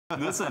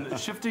Listen,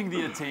 shifting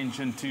the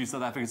attention to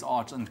South Africa's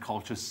arts and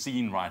culture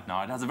scene right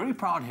now, it has a very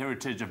proud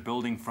heritage of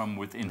building from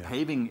within,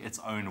 paving its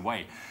own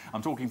way.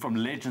 I'm talking from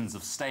legends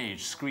of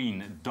stage,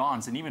 screen,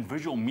 dance, and even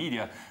visual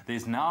media.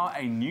 There's now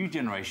a new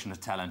generation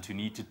of talent who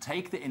need to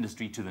take the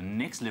industry to the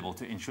next level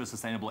to ensure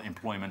sustainable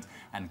employment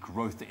and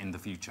growth in the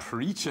future.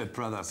 Preach it,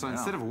 brother. So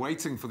instead of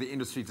waiting for the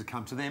industry to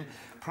come to them,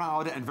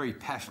 proud and very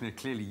passionate,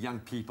 clearly young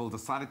people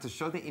decided to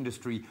show the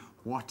industry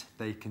what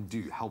they can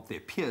do, help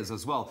their peers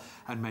as well,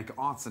 and make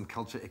arts and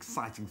culture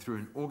exciting through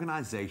an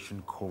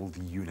organization called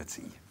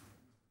Unity.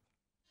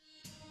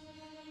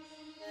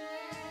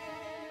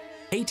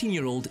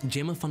 18-year-old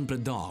Gemma van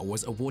Breda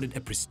was awarded a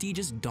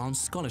prestigious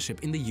dance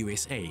scholarship in the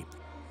USA.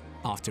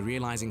 After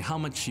realizing how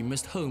much she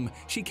missed home,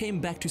 she came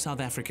back to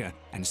South Africa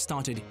and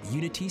started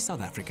Unity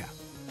South Africa.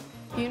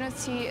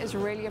 Unity is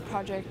really a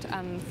project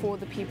for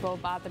the people,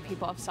 by the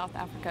people of South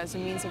Africa, as a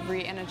means of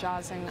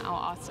re-energizing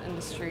our arts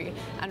industry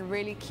and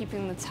really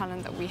keeping the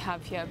talent that we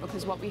have here,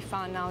 because what we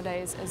found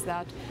nowadays is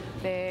that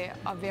there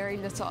are very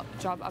little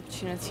job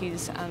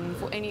opportunities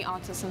for any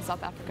artists in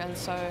South Africa, and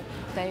so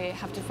they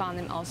have to find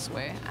them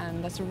elsewhere,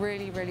 and that's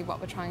really, really what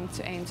we're trying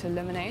to aim to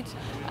eliminate,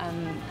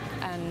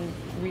 and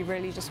we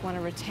really just want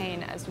to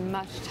retain as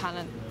much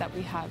talent that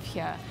we have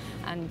here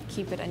and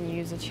keep it and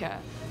use it here.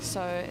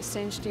 So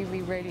essentially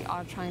we really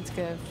are trying to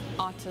give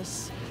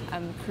artists,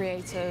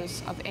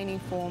 creators of any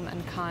form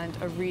and kind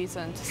a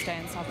reason to stay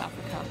in South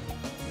Africa.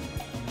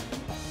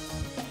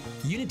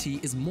 Unity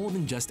is more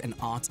than just an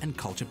arts and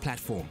culture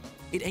platform.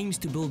 It aims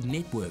to build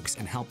networks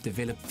and help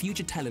develop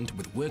future talent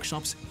with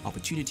workshops,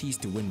 opportunities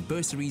to win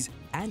bursaries,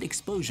 and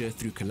exposure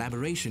through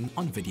collaboration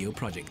on video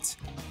projects.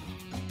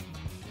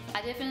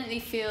 I definitely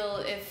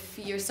feel if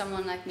you're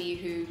someone like me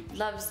who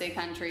loves their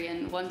country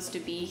and wants to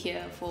be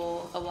here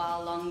for a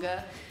while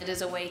longer, it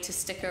is a way to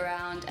stick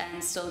around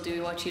and still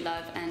do what you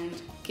love and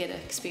get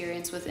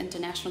experience with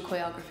international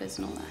choreographers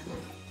and all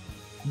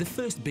that. The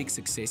first big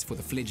success for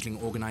the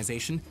fledgling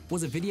organization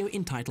was a video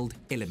entitled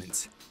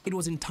Elements. It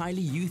was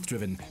entirely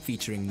youth-driven,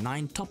 featuring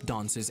 9 top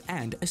dancers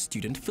and a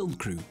student film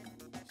crew.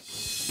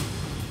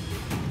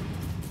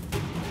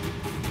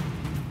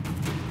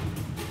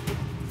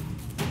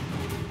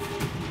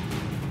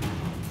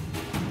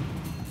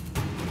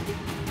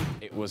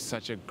 It was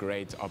such a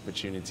great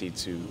opportunity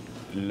to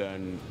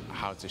learn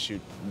how to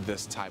shoot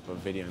this type of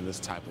video and this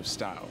type of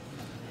style.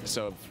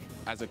 So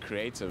as a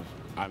creative,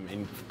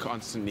 I'm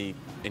constantly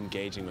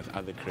engaging with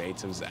other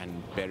creatives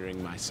and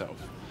bettering myself,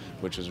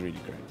 which was really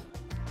great.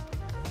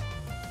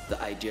 The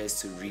idea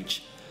is to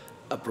reach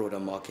a broader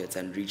market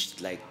and reach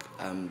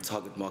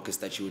target markets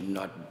that you would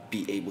not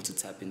be able to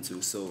tap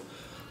into. So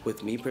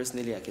with me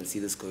personally, I can see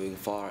this going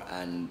far,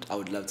 and I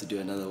would love to do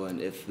another one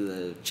if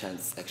the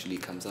chance actually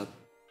comes up.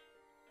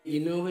 You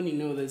know when you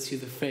know that you're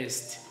the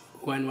first,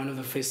 one of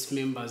the first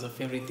members of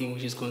everything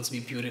which is going to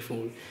be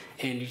beautiful,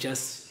 and you're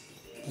just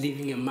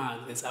leaving a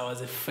mark. That I was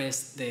the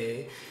first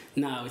there.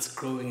 Now it's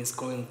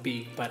going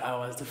big, but I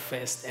was the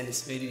first, and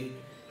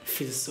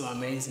feels so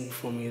amazing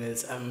for me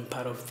that I'm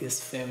part of this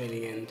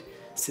family, and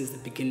since the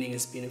beginning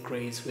it's been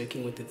great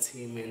working with the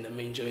team, and I'm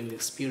enjoying the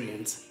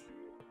experience.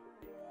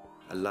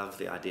 I love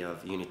the idea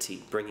of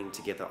Unity, bringing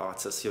together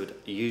artists who would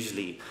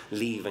usually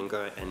leave and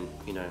go and,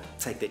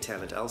 take their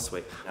talent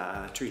elsewhere.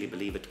 I truly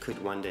believe it could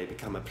one day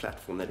become a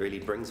platform that really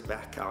brings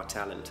back our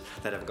talent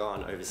that have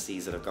gone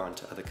overseas, that have gone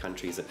to other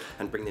countries,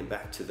 and bring them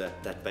back to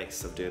that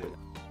base of Durban.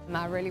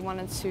 I really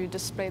wanted to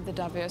display the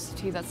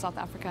diversity that South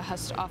Africa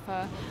has to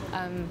offer,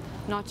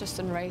 not just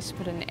in race,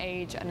 but in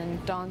age and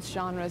in dance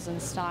genres and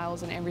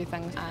styles and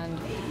everything. And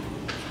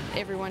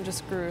everyone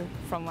just grew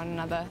from one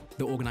another.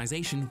 The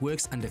organization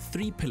works under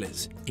 3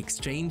 pillars: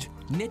 exchange,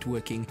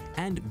 networking,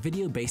 and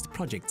video-based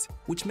projects,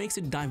 which makes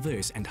it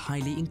diverse and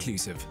highly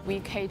inclusive. We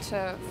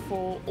cater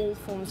for all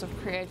forms of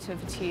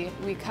creativity.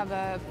 We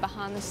cover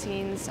behind the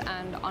scenes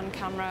and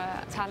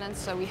on-camera talent,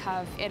 so we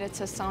have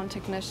editors, sound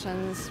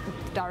technicians,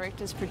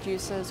 directors,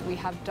 producers, we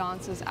have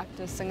dancers,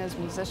 actors, singers,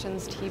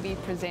 musicians, TV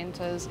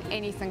presenters,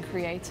 anything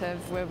creative,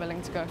 we're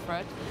willing to go for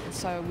it.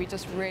 So we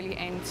just really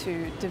aim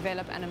to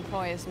develop and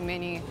employ as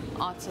many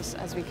artists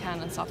as we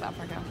can in South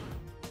Africa.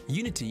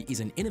 Unity is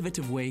an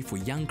innovative way for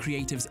young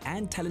creatives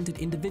and talented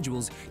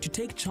individuals to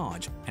take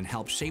charge and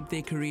help shape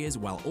their careers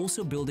while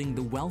also building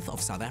the wealth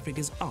of South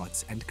Africa's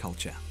arts and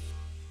culture.